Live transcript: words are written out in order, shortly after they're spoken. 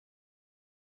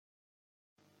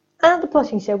At the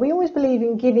Potting Show, we always believe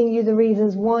in giving you the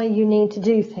reasons why you need to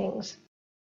do things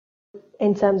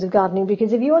in terms of gardening,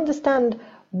 because if you understand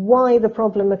why the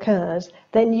problem occurs,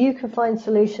 then you can find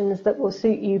solutions that will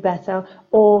suit you better,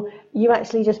 or you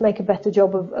actually just make a better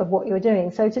job of what you're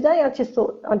doing. So today I just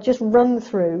thought I'd just run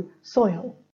through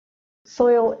soil.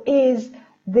 Soil is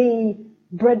the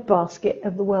breadbasket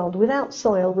of the world. Without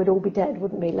soil, we'd all be dead,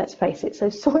 wouldn't we? Let's face it. So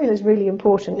soil is really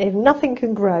important. If nothing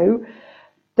can grow,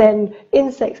 then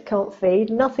insects can't feed,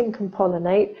 nothing can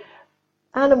pollinate,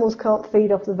 animals can't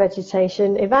feed off the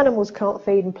vegetation. If animals can't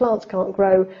feed and plants can't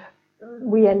grow,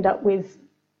 we end up with,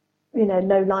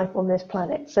 no life on this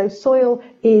planet. So soil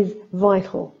is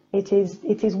vital. It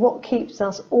is what keeps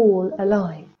us all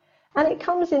alive. And it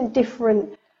comes in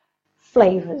different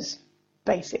flavours,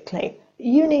 basically.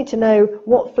 You need to know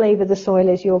what flavour the soil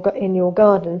is in your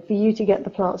garden for you to get the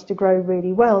plants to grow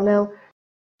really well. Now,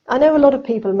 I know a lot of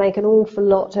people make an awful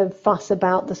lot of fuss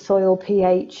about the soil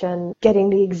pH and getting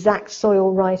the exact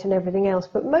soil right and everything else,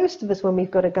 but most of us, when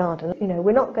we've got a garden,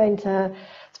 we're not going to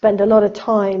spend a lot of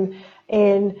time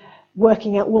in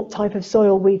working out what type of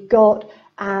soil we've got,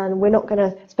 and we're not going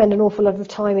to spend an awful lot of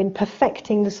time in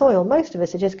perfecting the soil. Most of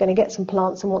us are just going to get some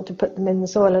plants and want to put them in the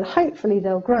soil, and hopefully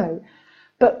they'll grow.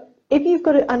 But if you've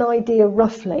got an idea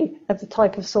roughly of the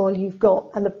type of soil you've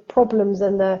got and the problems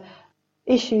and the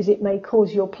issues it may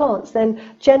cause your plants, then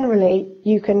generally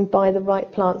you can buy the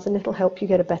right plants and it'll help you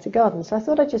get a better garden. So I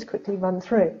thought I'd just quickly run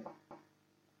through.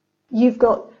 You've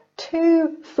got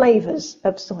 2 flavours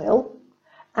of soil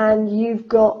and you've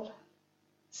got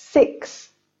 6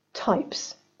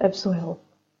 types of soil.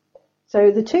 So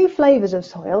the 2 flavours of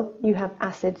soil, you have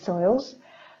acid soils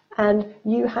and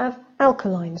you have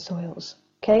alkaline soils.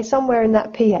 Okay, somewhere in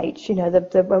that pH,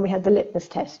 when we had the litmus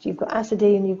test, you've got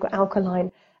acidy and you've got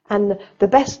alkaline. And the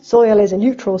best soil is a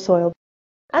neutral soil.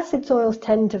 Acid soils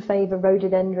tend to favour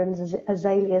rhododendrons,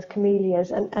 azaleas,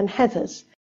 camellias and heathers.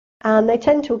 And they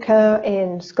tend to occur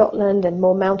in Scotland and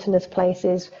more mountainous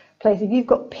places. If you've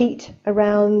got peat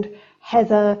around,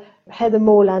 heather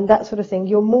moorland, that sort of thing,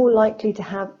 you're more likely to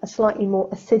have a slightly more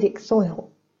acidic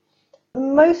soil.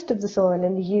 Most of the soil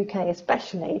in the UK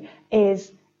especially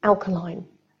is alkaline.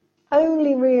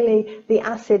 Only really the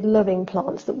acid-loving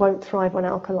plants that won't thrive on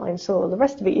alkaline soil. The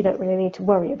rest of it you don't really need to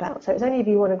worry about. So it's only if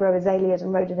you want to grow azaleas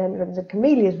and rhododendrons and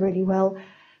camellias really well,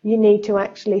 you need to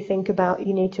actually think about,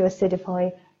 you need to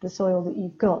acidify the soil that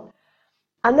you've got.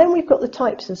 And then we've got the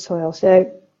types of soil.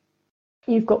 So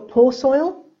you've got poor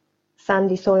soil,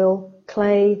 sandy soil,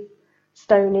 clay,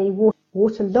 stony,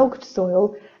 waterlogged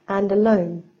soil, and a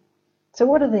loam. So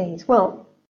what are these? Well,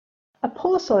 a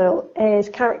poor soil is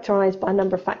characterised by a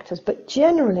number of factors, but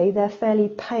generally they're fairly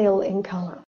pale in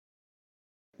colour.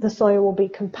 The soil will be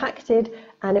compacted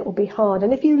and it will be hard.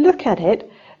 And if you look at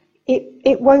it,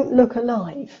 it won't look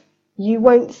alive. You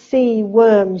won't see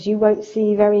worms, you won't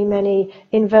see very many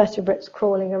invertebrates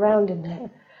crawling around in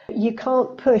there. You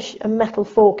can't push a metal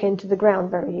fork into the ground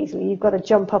very easily. You've got to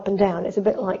jump up and down. It's a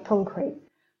bit like concrete.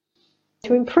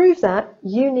 To improve that,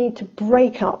 you need to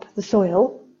break up the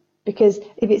soil. Because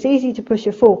if it's easy to push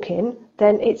a fork in,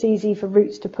 then it's easy for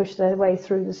roots to push their way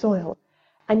through the soil.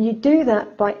 And you do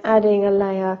that by adding a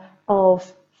layer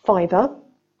of fibre.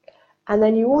 And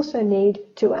then you also need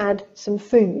to add some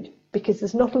food, because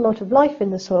there's not a lot of life in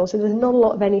the soil, so there's not a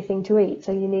lot of anything to eat.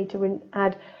 So you need to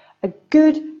add a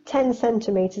good 10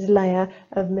 centimetres layer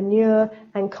of manure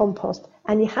and compost.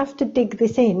 And you have to dig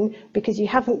this in because you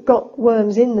haven't got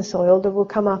worms in the soil that will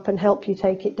come up and help you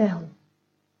take it down.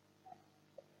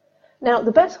 Now,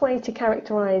 the best way to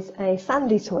characterise a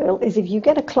sandy soil is if you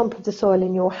get a clump of the soil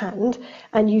in your hand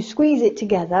and you squeeze it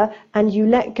together and you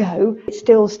let go, it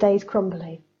still stays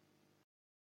crumbly.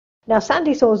 Now,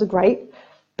 sandy soils are great,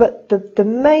 but the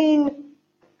main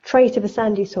trait of a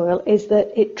sandy soil is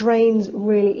that it drains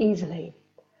really easily.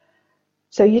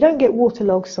 So you don't get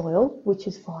waterlogged soil, which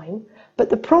is fine,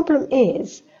 but the problem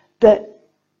is that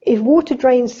if water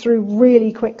drains through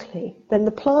really quickly, then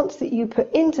the plants that you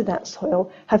put into that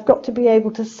soil have got to be able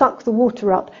to suck the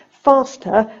water up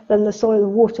faster than the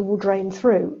water will drain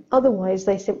through. Otherwise,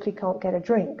 they simply can't get a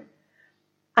drink.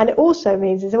 And it also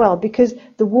means as well, because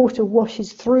the water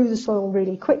washes through the soil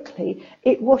really quickly,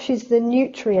 it washes the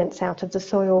nutrients out of the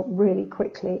soil really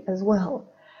quickly as well.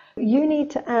 You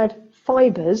need to add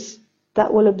fibres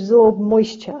that will absorb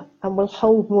moisture and will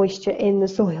hold moisture in the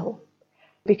soil.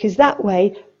 Because that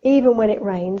way, even when it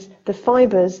rains, the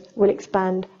fibres will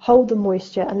expand, hold the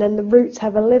moisture, and then the roots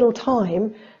have a little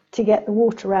time to get the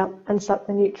water out and suck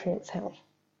the nutrients out.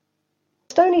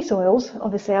 Stony soils,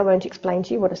 obviously I won't explain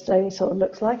to you what a stony soil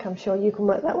looks like. I'm sure you can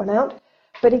work that one out.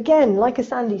 But again, like a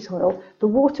sandy soil, the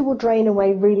water will drain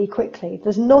away really quickly.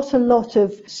 There's not a lot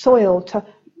of soil to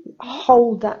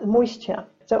hold that moisture.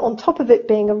 So on top of it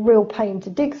being a real pain to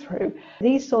dig through,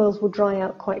 these soils will dry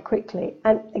out quite quickly.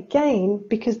 And again,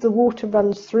 because the water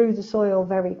runs through the soil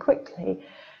very quickly,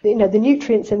 the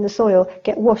nutrients in the soil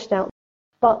get washed out.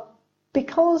 But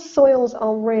because soils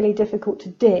are really difficult to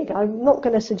dig, I'm not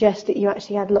going to suggest that you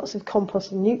actually add lots of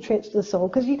compost and nutrients to the soil,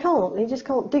 because you just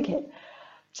can't dig it.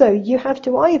 So you have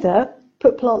to either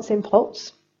put plants in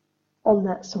pots on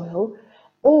that soil,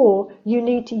 or you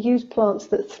need to use plants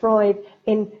that thrive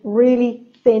in really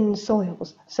thin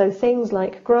soils. So things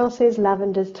like grasses,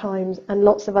 lavenders, thymes, and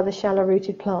lots of other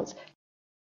shallow-rooted plants.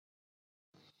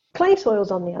 Clay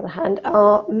soils, on the other hand,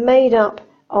 are made up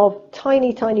of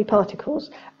tiny, tiny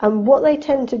particles. And what they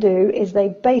tend to do is they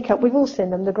bake up. We've all seen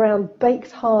them. The ground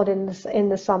bakes hard in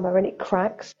the summer and it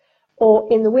cracks.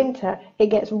 Or in the winter, it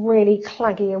gets really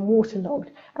claggy and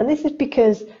waterlogged. And this is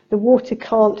because the water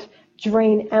can't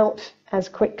drain out as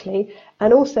quickly,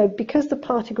 and also because the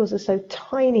particles are so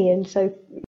tiny and so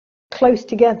close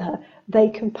together, they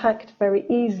compact very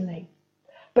easily.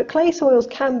 But clay soils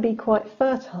can be quite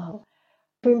fertile.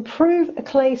 To improve a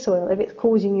clay soil, if it's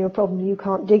causing you a problem, you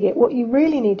can't dig it, what you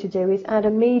really need to do is add a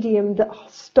medium that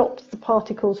stops the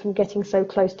particles from getting so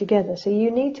close together. So you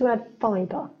need to add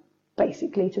fibre,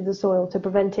 basically, to the soil to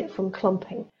prevent it from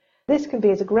clumping. This can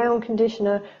be as a ground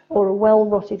conditioner or a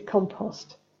well-rotted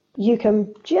compost. You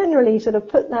can generally sort of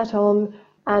put that on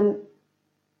and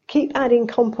keep adding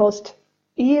compost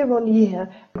year on year.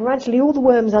 Gradually all the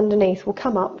worms underneath will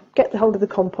come up, get the hold of the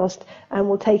compost, and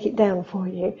will take it down for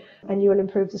you, and you will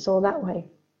improve the soil that way.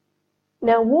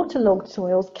 Now, waterlogged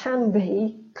soils can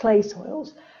be clay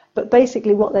soils, but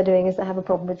basically what they're doing is they have a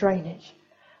problem with drainage.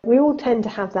 We all tend to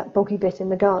have that boggy bit in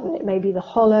the garden. It may be the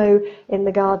hollow in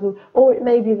the garden, or it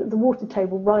may be that the water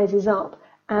table rises up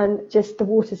and just the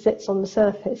water sits on the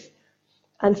surface.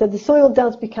 And so the soil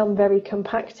does become very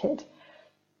compacted.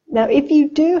 Now, if you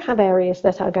do have areas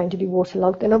that are going to be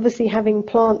waterlogged, then obviously having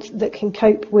plants that can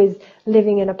cope with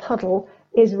living in a puddle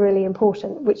is really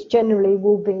important, which generally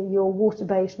will be your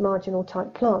water-based marginal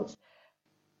type plants.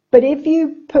 But if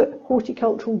you put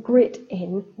horticultural grit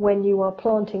in when you are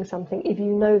planting something, if you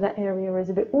know that area is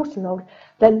a bit waterlogged,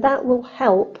 then that will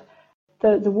help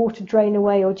the water drain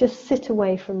away or just sit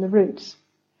away from the roots.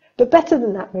 But better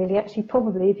than that, really, actually,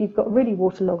 probably, if you've got really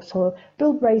waterlogged soil,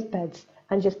 build raised beds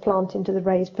and just plant into the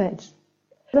raised beds.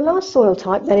 The last soil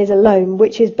type then is a loam,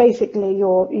 which is basically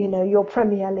your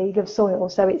Premier League of soil.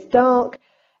 So it's dark,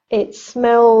 it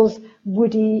smells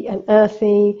woody and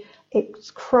earthy, it's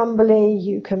crumbly,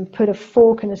 you can put a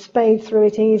fork and a spade through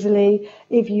it easily.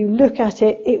 If you look at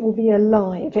it, it will be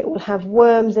alive. It will have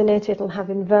worms in it, it'll have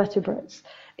invertebrates.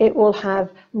 It will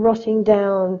have rotting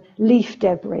down leaf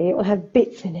debris. It will have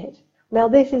bits in it. Now,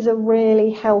 this is a really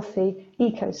healthy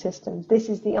ecosystem. This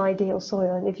is the ideal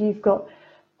soil. And if you've got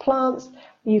plants,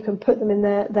 you can put them in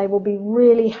there. They will be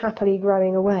really happily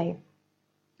growing away.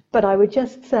 But I would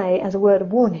just say, as a word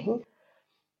of warning,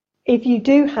 if you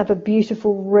do have a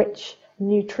beautiful, rich,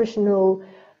 nutritional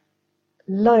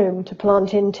loam to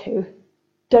plant into,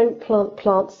 don't plant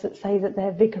plants that say that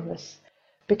they're vigorous,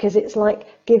 because it's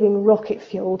like giving rocket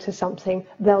fuel to something.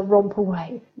 They'll romp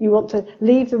away. You want to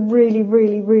leave the really,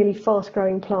 really, really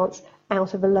fast-growing plants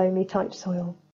out of a loamy type soil.